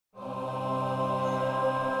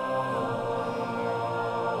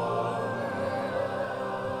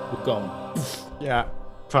We're gone. Yeah,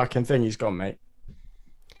 fucking thing, he's gone, mate.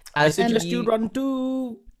 I suggest you run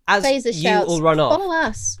to... As Phaser you shouts, all run off, follow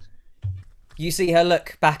us. you see her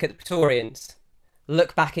look back at the Praetorians,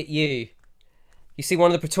 look back at you. You see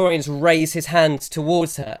one of the Praetorians raise his hand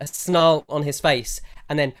towards her, a snarl on his face,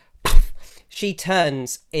 and then she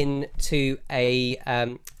turns into a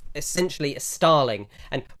essentially a starling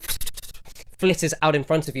and flitters out in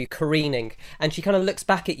front of you, careening. And she kind of looks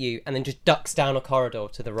back at you and then just ducks down a corridor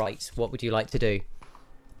to the right. What would you like to do?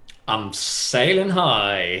 I'm sailing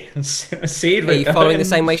high. Seed, Are you following the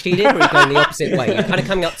same way she did, or are you going the opposite way? You're kind of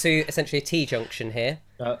coming up to essentially a T-junction here.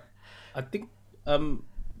 I think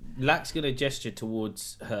Lack's going to gesture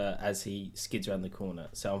towards her as he skids around the corner.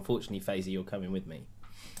 So unfortunately, Phaser, you're coming with me.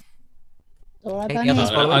 All right, Okay, Bunny. the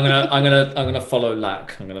others follow. I'm gonna follow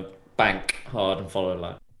Lack. I'm gonna bank hard and follow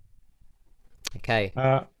Lack. Okay.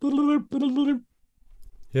 Yeah,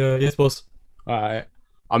 yes, boss. Alright.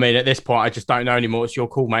 I mean, at this point, I just don't know anymore. It's your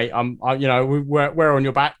call, mate. We're on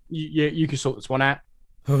your back. You can sort this one out.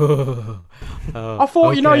 I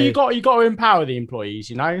thought, you got to empower the employees.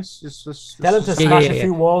 Tell him to smash a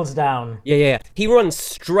few walls down. Yeah. He runs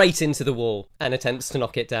straight into the wall and attempts to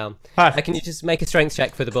knock it down. Perfect. Can you just make a strength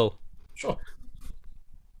check for the bull? Sure.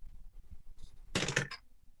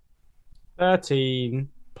 13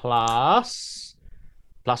 plus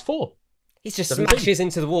 4. He just 17. smashes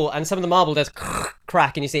into the wall, and some of the marble does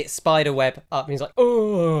crack, and you see it spider web up, and he's like,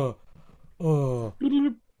 oh. All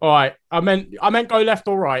right. I meant go left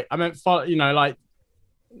or right. I meant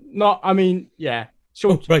yeah.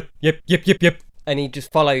 Sure. Oh, right. Yep. And he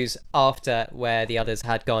just follows after where the others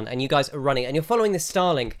had gone, and you guys are running, and you're following this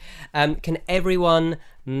starling. Can everyone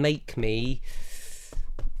make me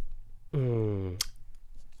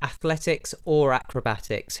athletics or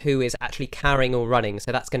acrobatics? Who is actually carrying or running?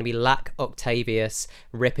 So that's going to be Lack, Octavius,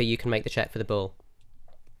 Ripper. You can make the check for the bull.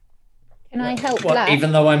 Can I help What? Black?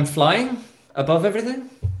 Even though I'm flying above everything?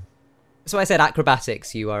 So I said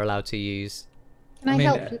acrobatics. You are allowed to use. Can I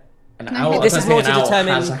help? An Can I owl. help- This I is don't more think to an owl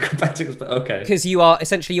determine- has acrobatics, but okay. Because you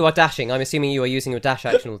are dashing. I'm assuming you are using your dash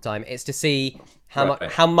action all the time. It's to see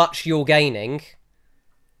Right. how much you're gaining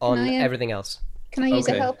on Can I, everything else. Can I use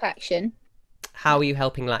a Okay. help action? How are you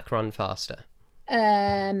helping Lack run faster?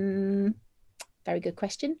 Very good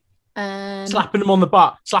question. Slapping him on the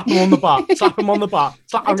butt. Slap him on the butt. Slap him on the butt.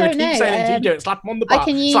 I'm don't going to keep know, saying it. You do it. Slap him on the I butt.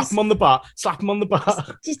 can Slap use- him on the butt. Slap him on the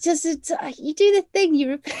butt. Just you do the thing. You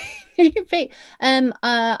repeat. You repeat.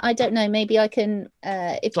 I don't know. Maybe I can.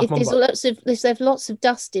 If Slap him on there's the there's lots of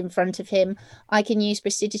dust in front of him, I can use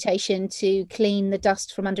prestidigitation to clean the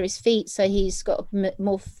dust from under his feet, so he's got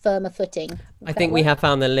more firmer footing. I think we have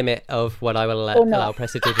found the limit of what I will Or not. allow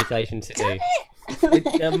prestidigitation to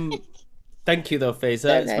do. Thank you, though, Phaser.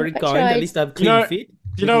 Don't It's know, very I kind. tried. At least I have You clean know- feet.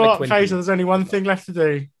 You know Like what, 20. Phaser? There's only one thing left to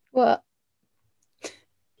do. What?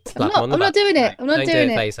 Slap him on the I'm not butt. doing it. I'm not Don't doing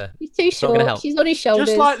do it, it. Phaser. He's too not gonna short. help. She's on his shoulders.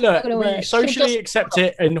 Just like, It's not look, gonna we work. socially Just- accept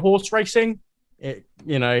it in horse racing.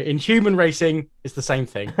 In human racing, it's the same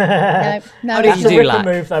thing. No, How no. did That's you a do, Ripper Lack?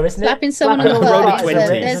 move, though, isn't it? Slapping someone on the Slap I rolled a butt.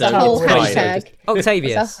 20, There's so a whole it's fine. hashtag.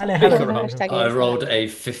 Octavius And a There's a hell whole of a hashtag I against rolled that. a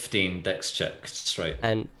 15 dex check straight.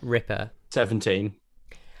 and Ripper. 17.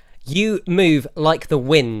 You move like the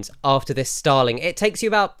wind after this starling. It takes you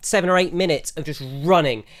about 7 or 8 minutes of just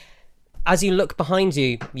running. As you look behind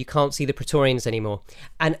you, you can't see the Praetorians anymore.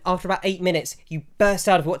 And after about 8 minutes, you burst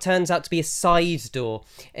out of what turns out to be a side door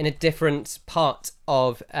in a different part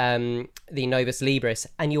of the Novus Libris,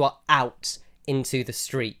 and you are out into the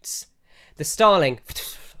streets. The starling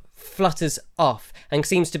flutters off and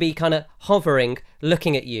seems to be kind of hovering,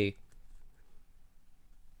 looking at you.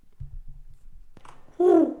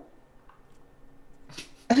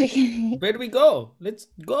 Okay. Where do we go? Let's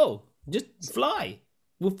go. Just fly.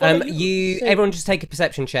 We'll follow you. Everyone just take a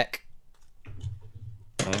perception check.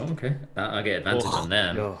 Oh, okay. I get advantage on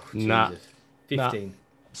them. Oh, Nah. Jesus. 15.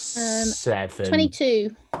 7.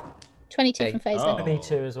 22. 22 Okay. from Phaser. Oh. Me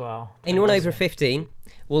too, as well. Anyone over 15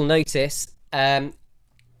 will notice in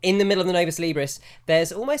the middle of the Novus Libris,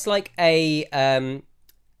 there's almost like a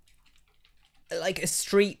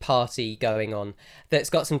street party going on that's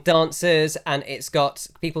got some dancers and it's got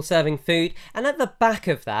people serving food. And at the back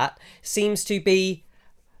of that seems to be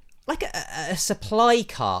like a supply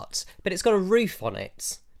cart, but it's got a roof on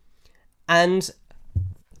it. And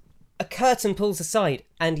a curtain pulls aside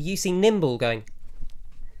and you see Nimble going,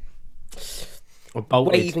 Or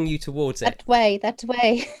bolted. waving you towards it. That way. I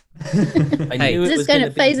Hey. knew it was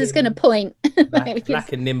Phaser's be gonna point.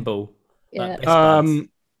 black and nimble. Yeah. Like best buds.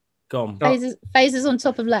 Gone. Phaser's on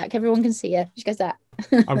top of Lack. Everyone can see her. She goes that.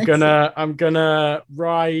 I'm gonna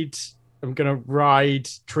ride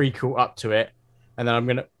Treacle up to it And then I'm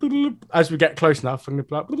gonna, as we get close enough, I'm gonna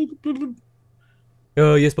be like,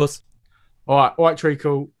 Oh, yes, boss. all right,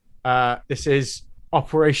 Treacle. This is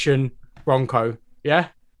Operation Bronco. Yeah,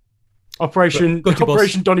 Operation Got you, boss.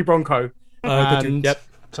 Operation Donny Bronco. Got you. And Yep.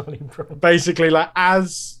 basically, like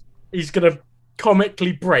as he's gonna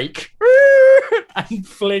comically break and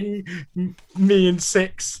fling me and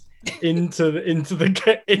Six into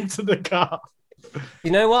the car.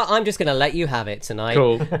 You know what? I'm just going to let you have it tonight.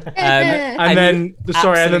 Cool. And then you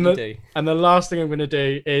sorry, and then absolutely do. and the last thing I'm gonna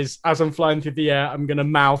do is, as I'm flying through the air, I'm gonna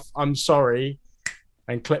mouth "I'm sorry"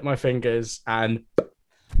 and clip my fingers, and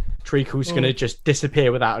Treacle's gonna just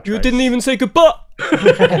disappear without a trace. You didn't even say goodbye.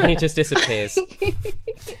 And he just disappears.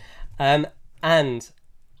 And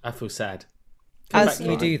I feel sad. Come as back, you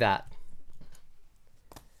Ryan. do that,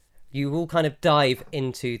 you all kind of dive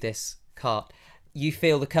into this cart. You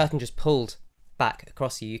feel the curtain just pulled back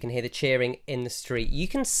across you. You can hear the cheering in the street. You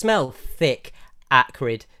can smell thick,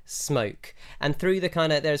 acrid smoke. And through the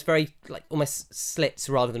kind of, there's very like almost slits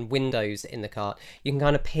rather than windows in the cart. You can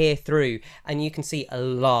kind of peer through and you can see a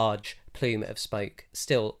large plume of smoke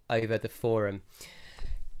still over the forum.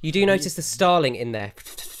 You do notice the starling in there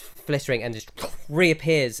flittering and just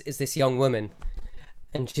reappears as this young woman.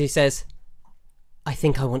 And she says, I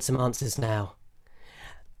think I want some answers now.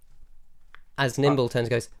 As Nimble turns and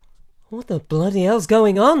goes, what the bloody hell's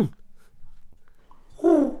going on?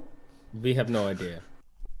 We have no idea.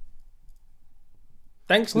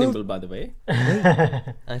 Thanks, Nimble, by the way.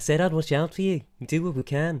 I said I'd watch out for you. Do what we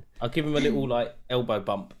can. I'll give him a little like elbow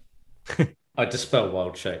bump. I dispel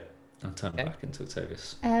wild shape and turn back into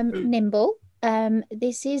Octavius. Nimble.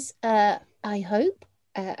 This is, I hope,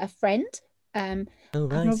 a friend. Oh,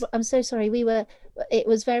 right. I'm so sorry. It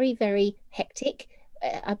was very, very hectic.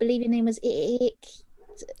 I believe your name was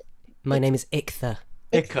My name is Iktha.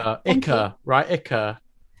 Ica, right? Ica.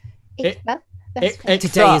 Iktha. That's correct.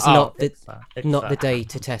 Today is not Ica. the day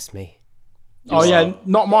to test me. Oh yeah,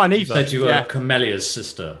 not mine You either. said you were Yeah. Camelia's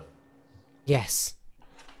sister. Yes.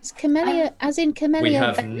 It's Camellia, as in Camellia. We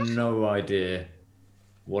have no idea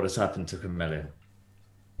what has happened to Camellia.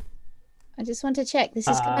 I just want to check. This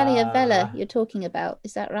is Camellia Vela you're talking about.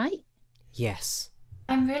 Is that right? Yes.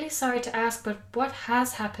 I'm really sorry to ask, but what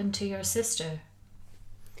has happened to your sister?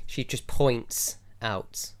 She just points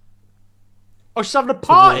out Oh, she's having a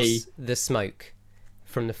party. towards the smoke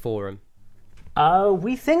from the forum.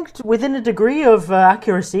 We think within a degree of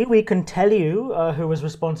accuracy, we can tell you who was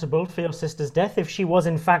responsible for your sister's death if she was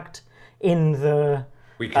in fact in the.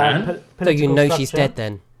 We can? So you political know she's structure. dead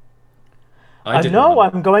then? I didn't No, know.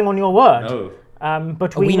 I'm going on your word. No.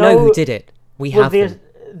 But We know who did it. We well, have the- them.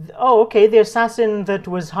 Oh, okay. The assassin that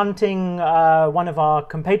was hunting one of our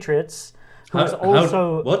compatriots, who was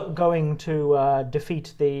also what? going to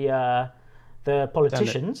defeat the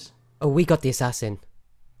politicians. Oh, we got the assassin.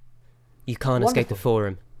 You can't escape the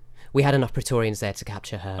forum. We had enough Praetorians there to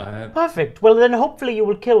capture her. Perfect. Well, then hopefully you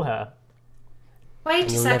will kill her. Wait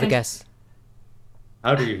a You'll second. never guess.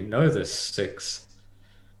 How do you know this, Six?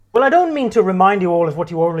 Well, I don't mean to remind you all of what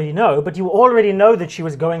you already know, but you already know that she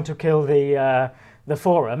was going to kill the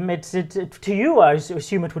forum. To you, I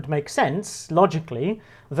assume it would make sense, logically,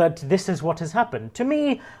 that this is what has happened. To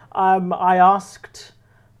me, I asked...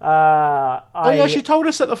 Oh yeah, she told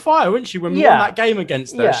us at the fire, didn't she? When we won that game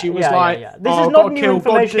against her, she was like, This "Oh, is I've not got to new kill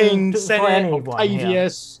God information King, for Senate, anyone here.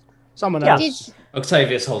 Octavius, someone Yeah. else."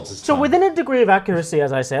 Octavius holds his So tongue. within a degree of accuracy,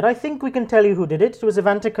 as I said, I think we can tell you who did it. It was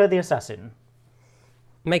Avantika the assassin.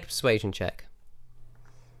 Make a persuasion check.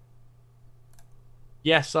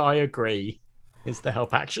 Yes, I agree. Is the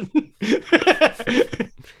help action?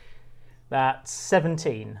 That's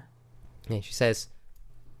 17. And she says,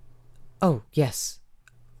 oh, yes.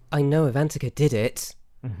 I know Avantika did it.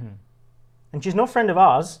 And she's no friend of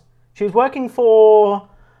ours. She was working for...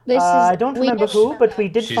 I don't we remember know- who, but we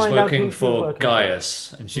did She's find out who working she was for working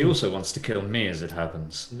Gaius, and she also wants to kill me as it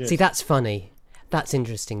happens. See, that's funny. That's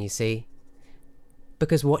interesting, you see.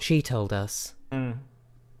 Because what she told us, and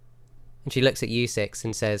she looks at you, Six,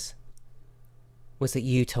 and says, was that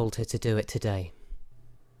you told her to do it today.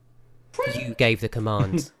 You gave the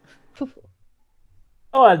command.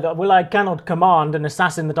 Oh, well, I cannot command an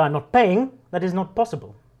assassin that I'm not paying. That is not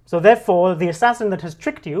possible. So therefore, the assassin that has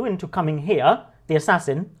tricked you into coming here, the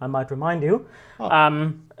assassin, I might remind you,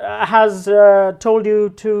 has told you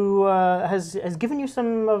to, has given you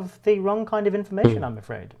some of the wrong kind of information, I'm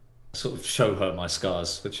afraid. Sort of show her my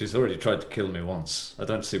scars, but she's already tried to kill me once. I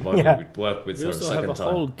don't see why Yeah. we would work with We her a also have second a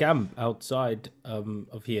time. whole camp outside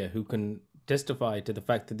of here who can testify to the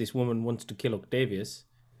fact that this woman wants to kill Octavius.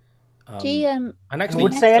 She And actually,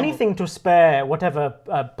 would say anything to spare whatever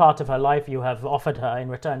part of her life you have offered her in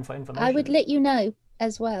return for information. I would let you know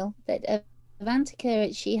as well that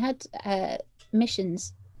Avantika, she had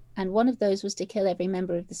missions, and one of those was to kill every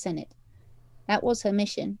member of the Senate. That was her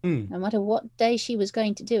mission. No matter what day she was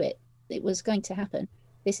going to do it, it was going to happen.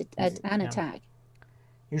 An attack.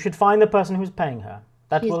 You should find the person who's paying her.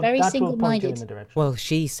 That She's will very point you in single-minded. the direction. Well,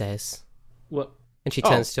 she says, what? and she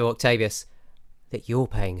turns to Octavius, that you're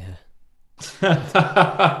paying her.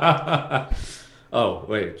 Oh,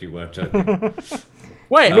 wait, you weren't joking.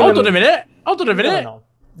 Wait, hold on a minute. No.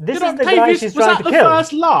 This Did is the guy Octavius, she's was trying that to the kill.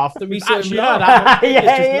 first laugh that we've saw him actually laugh. heard?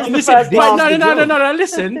 Yeah, it is the Listen, first wait, laugh. no,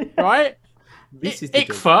 listen, right? This is the joke.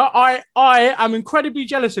 Ikfa, I am incredibly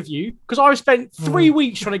jealous of you because I spent 3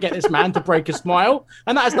 weeks trying to get this man to break a smile,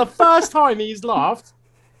 and that is the first time he's laughed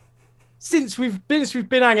since we've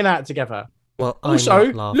been hanging out together. Well, I'm Also,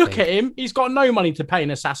 not laughing. look at him; he's got no money to pay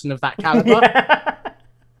an assassin of that caliber.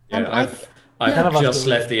 Yeah, None of I've us just do.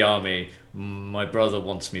 left the army. My brother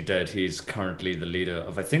wants me dead. He's currently the leader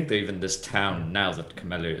of, I think, even this town now that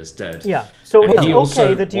Camellia is dead. Yeah, so And it's he also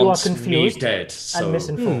okay that you are wants me confused dead, so... and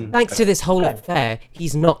misinformed. Thanks to this whole affair,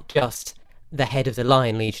 he's not just the head of the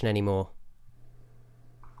Lion Legion anymore.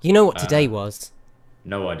 You know what today was?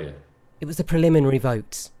 No idea. It was the preliminary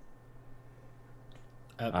vote.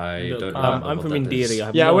 I Look, don't know. I'm what from that is. Indira. I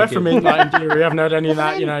have Yeah, no we're idea from what- India. We haven't heard any of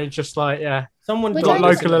that. You know, just like Someone Would got I-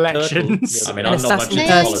 local a turtle elections. the other I mean, day. An I'm not much assassin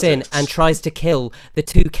into bursts in politics. and tries to kill the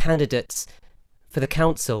 2 candidates for the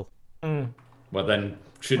council. Well, then,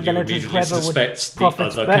 should Then you it is immediately whoever would suspect the profit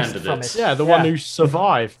other best from candidates? it. Yeah, the one who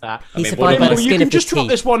survived that. He mean, survived by the Well, you skin can of his just drop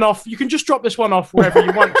teeth. this one off. You can just drop this one off wherever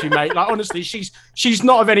you want to, mate. Like honestly, she's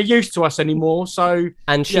not of any use to us anymore. So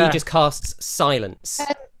And she yeah. just casts silence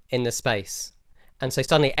in the space. And so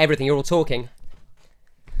suddenly everything, you're all talking.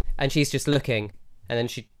 And she's just looking. And then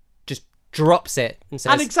she just drops it and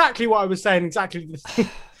says, and exactly what I was saying. Exactly.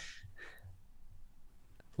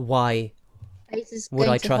 why Faze Would going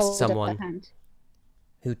I to trust hold up her someone? hand.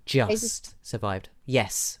 who just survived?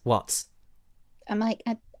 Yes, what? I'm like,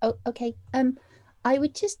 oh, okay. I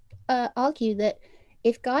would just argue that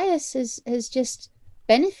if Gaius has just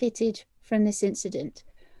benefited from this incident,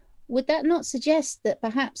 would that not suggest that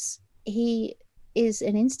perhaps he is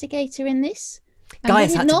an instigator in this? And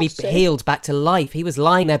Gaius would it had to be not show- healed back to life. He was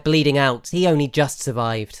lying there bleeding out. He only just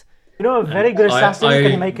survived. You know, a very good assassin I-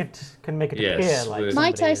 can make it Yes, appear like with-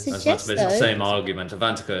 Might somebody I is. That's suggest, not the though- same argument.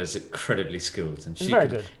 Avantika is incredibly skilled, and she very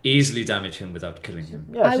could good. easily damage him without killing him.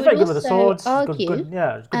 Yeah, I she's would very good with the also swords. argue, Good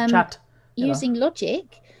um, chat. you know. Using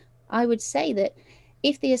logic, I would say that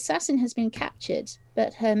if the assassin has been captured,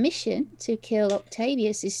 but her mission to kill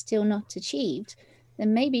Octavius is still not achieved,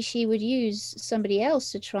 then maybe she would use somebody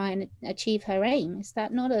else to try and achieve her aim. Is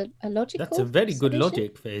that not a logical? That's a very good solution?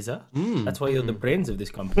 logic, Fazer. That's why you're the brains of this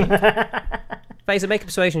company. Fazer, make a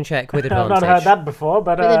persuasion check with I've advantage. not heard that before,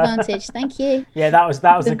 but With advantage, thank you. yeah, that was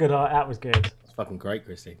a good. That was good. It's fucking great,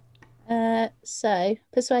 Chrissy. So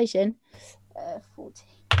persuasion, 14,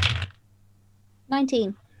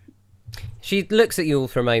 19. She looks at you all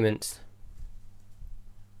for a moment.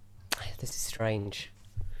 This is strange.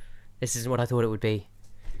 This isn't what I thought it would be.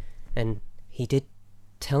 And he did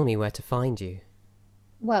tell me where to find you.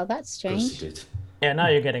 Well, that's Of course he strange. did. Yeah, now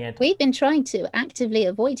you're getting it. We've been trying to actively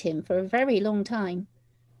avoid him for a very long time.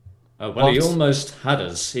 Well, he What? almost had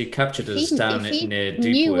us. He captured us down if he near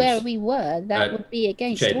knew Deepwood. where we were, that would be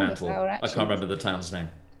against Jade all Mantle. of our I actions. can't remember the town's name.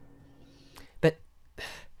 But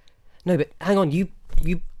no, but hang on, you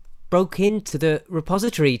broke into the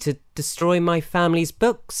repository to destroy my family's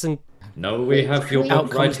books and No, we have your Out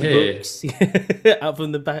book right comes the here. books. Out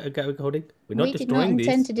from the back of holding. We're not We did not destroying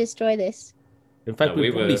intend these. to destroy this. In fact, No, we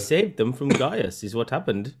we probably were- saved them from Gaius, is what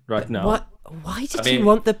happened right now. what? Why did I you mean-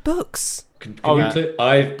 want the books? Can Oh, you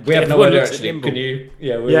yeah. we have no Everyone idea looks at actually. Nimble. Can you?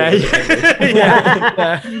 Yeah, we Yeah,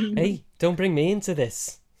 yeah. Hey, don't bring me into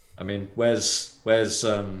this. I mean, where's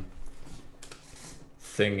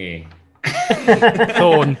thingy?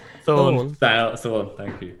 Thorn. Thorn. Thorn.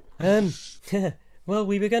 Thank you. Well,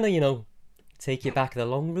 we were gonna, take you back the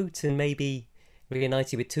long route and maybe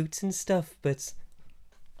reunite you with Toots and stuff, but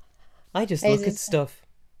I just look at Faces. stuff.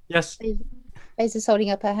 Yes. Faze is holding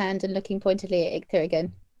up her hand and looking pointedly at Icther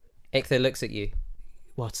again. Icther looks at you.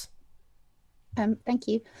 What? Thank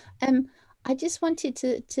you. I just wanted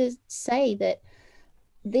to say that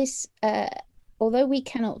this, although we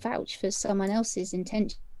cannot vouch for someone else's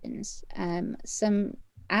intentions, some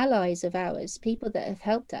allies of ours, people that have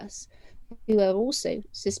helped us, who are also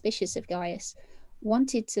suspicious of Gaius,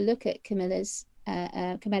 wanted to look at Camellia's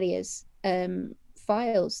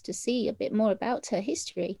files to see a bit more about her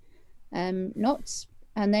history. Not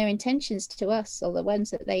and their intentions to us, or the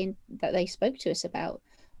ones that they spoke to us about,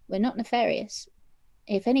 were not nefarious.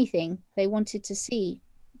 If anything, they wanted to see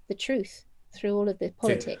the truth through all of the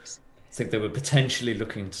politics. I think they were potentially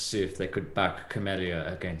looking to see if they could back Camellia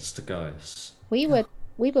against Gaius. We were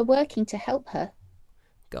working to help her.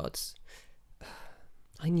 Gods,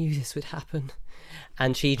 I knew this would happen.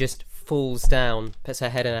 And she just falls down, puts her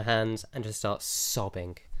head in her hands, and just starts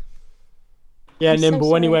sobbing. Yeah, I'm so Nimble,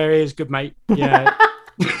 sorry. anywhere is good, mate. Yeah.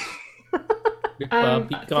 Be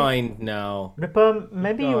kind now. Ripper,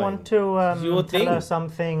 maybe you want to Your tell thing. her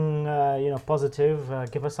something, positive.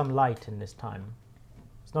 Give her some light in this time.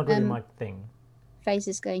 It's not really my thing. Faze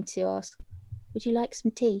is going to ask, "Would you like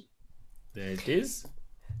some tea?" There it is.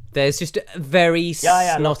 There's just a very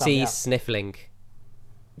Yeah, love snotty that, yeah. sniffling.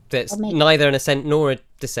 That's I'll make- neither an assent nor a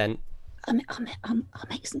dissent. I'll make some. I'll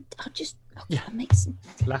make some.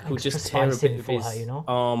 Black will Extra just tear a spicy bit of for his her, you know?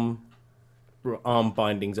 arm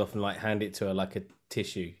bindings off and like hand it to her like a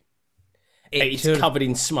tissue. It's should- covered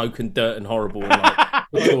in smoke and dirt and horrible and like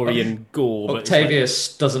Victorian gore. But it's like-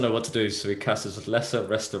 Octavius doesn't know what to do, so he casts lesser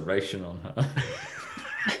restoration on her.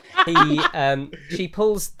 She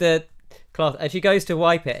pulls the cloth and she goes to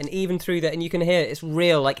wipe it, and even through that, and you can hear it's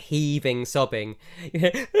real like heaving sobbing. You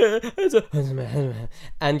hear,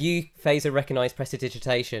 and you, Phaser, recognise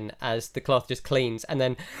prestidigitation as the cloth just cleans, and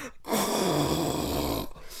then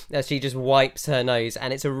as she just wipes her nose,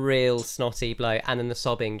 and it's a real snotty blow, and then the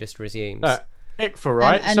sobbing just resumes. Ickfor,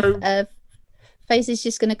 right? And So Faze is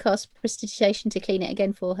just going to cast prestidigitation to clean it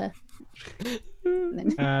again for her. And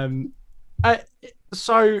then-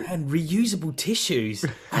 so and reusable tissues.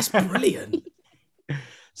 That's brilliant.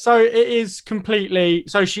 so it is completely.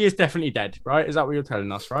 So she is definitely dead, right? Is that what you're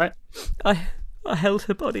telling us, right? I held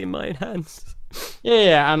her body in my own hands.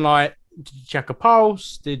 Yeah, and like, did you check a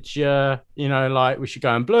pulse? Did you, like, was she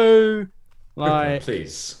going blue? Like,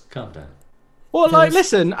 Please, calm down. well, like,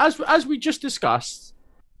 listen, as we just discussed,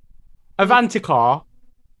 Avantikar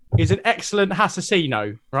is an excellent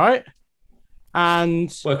assassino, right?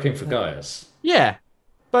 And Working for Gaius. yeah,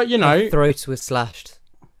 but Her throat was slashed.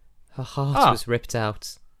 Her heart was ripped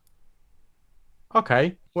out.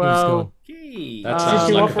 okay, She was well. gone. Gee. That Is sounds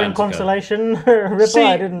you like offering Avantika. consolation, Ripper?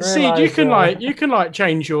 I didn't See, realize. you can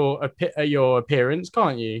change your appearance,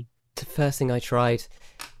 can't you? The first thing I tried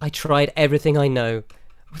everything I know.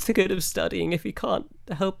 What's the good of studying if you can't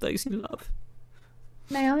help those you love?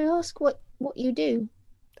 May I ask what you do?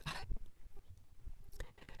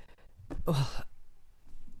 Well,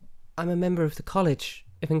 I'm a member of the College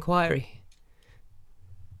of Inquiry.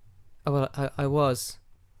 Oh, well, I was.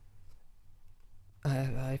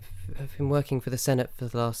 I've been working for the Senate for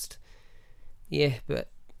the last year, but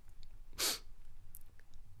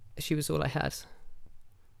she was all I had.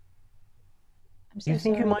 I'm Do so you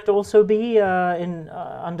think you sorry. might also be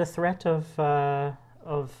under threat of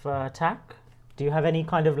attack? Do you have any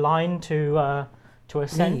kind of line to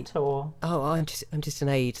assent or? Oh, I'm just an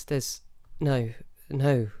aide. There's no.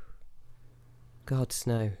 Gods,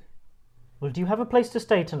 no. Well, do you have a place to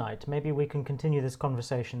stay tonight? Maybe we can continue this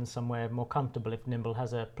conversation somewhere more comfortable if Nimble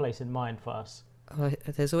has a place in mind for us. Oh,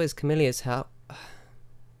 there's always Camillia's house.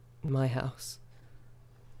 My house.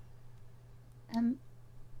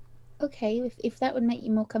 Okay, if that would make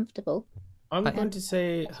you more comfortable. I'm going to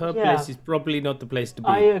say her Yeah. place is probably not the place to be.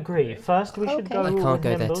 I agree. First, we should Okay. go I with can't go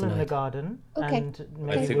there Nimble in the tonight. garden, Okay. and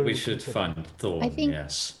maybe I think we'll we should consider- find Thorn, I think-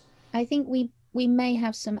 yes. I think we may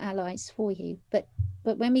have some allies for you, but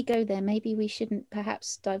when we go there, maybe we shouldn't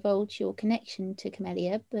perhaps divulge your connection to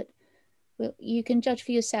Camellia, but you can judge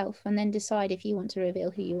for yourself and then decide if you want to reveal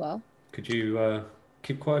who you are. Could you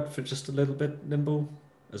keep quiet for just a little bit, Nimble,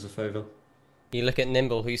 as a favour? You look at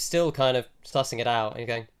Nimble, who's still kind of sussing it out, and you're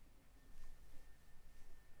going,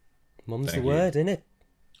 Mum's Thank the you. word, innit?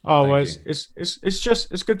 Oh, Thank well, you.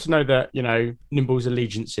 it's good to know that Nimble's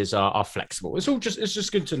allegiances are flexible. It's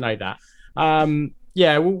just good to know that.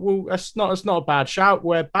 Yeah, we'll that's not a bad shout.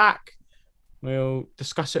 We're back. We'll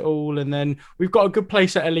discuss it all, and then we've got a good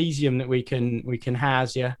place at Elysium that we can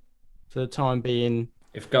house you for the time being.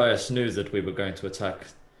 If Gaius knew that we were going to attack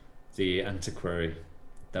the antiquary,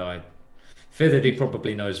 though I fear that he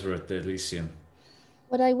probably knows we're at the Elysium.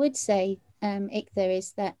 What I would say, Ichther,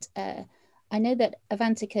 is that I know that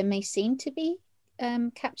Avantika may seem to be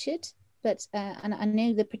captured, but and I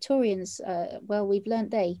know the Praetorians, well, we've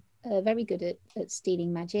learnt they are very good at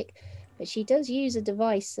stealing magic, but she does use a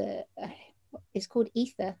device, it's called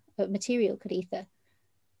ether, a material called ether.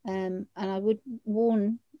 And I would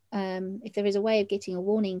warn, if there is a way of getting a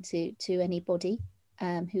warning to anybody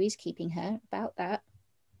who is keeping her about that,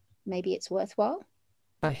 maybe it's worthwhile.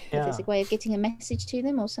 I, If there's a way of getting a message to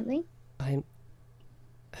them or something.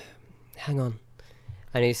 hang on.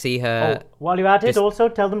 And you see her. While you're at it, also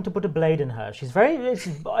tell them to put a blade in her. She's very.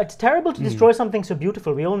 It's terrible to destroy something so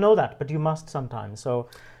beautiful. We all know that, but you must sometimes. So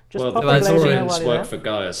just pop a blade in her while you're work for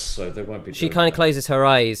Gaius, so they won't be. She kind of closes her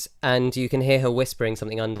eyes, and you can hear her whispering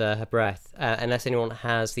something under her breath. Unless anyone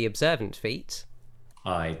has the observant feat.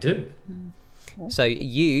 I do. So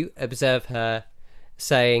you observe her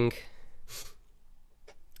saying,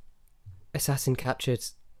 "Assassin captured,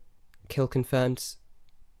 kill confirmed.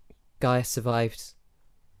 Gaius survived.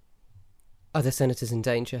 Other senators in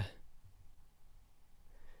danger.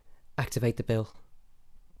 Activate the bill.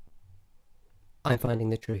 I'm finding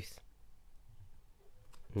the truth."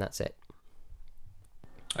 And that's it.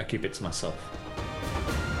 I keep it to myself.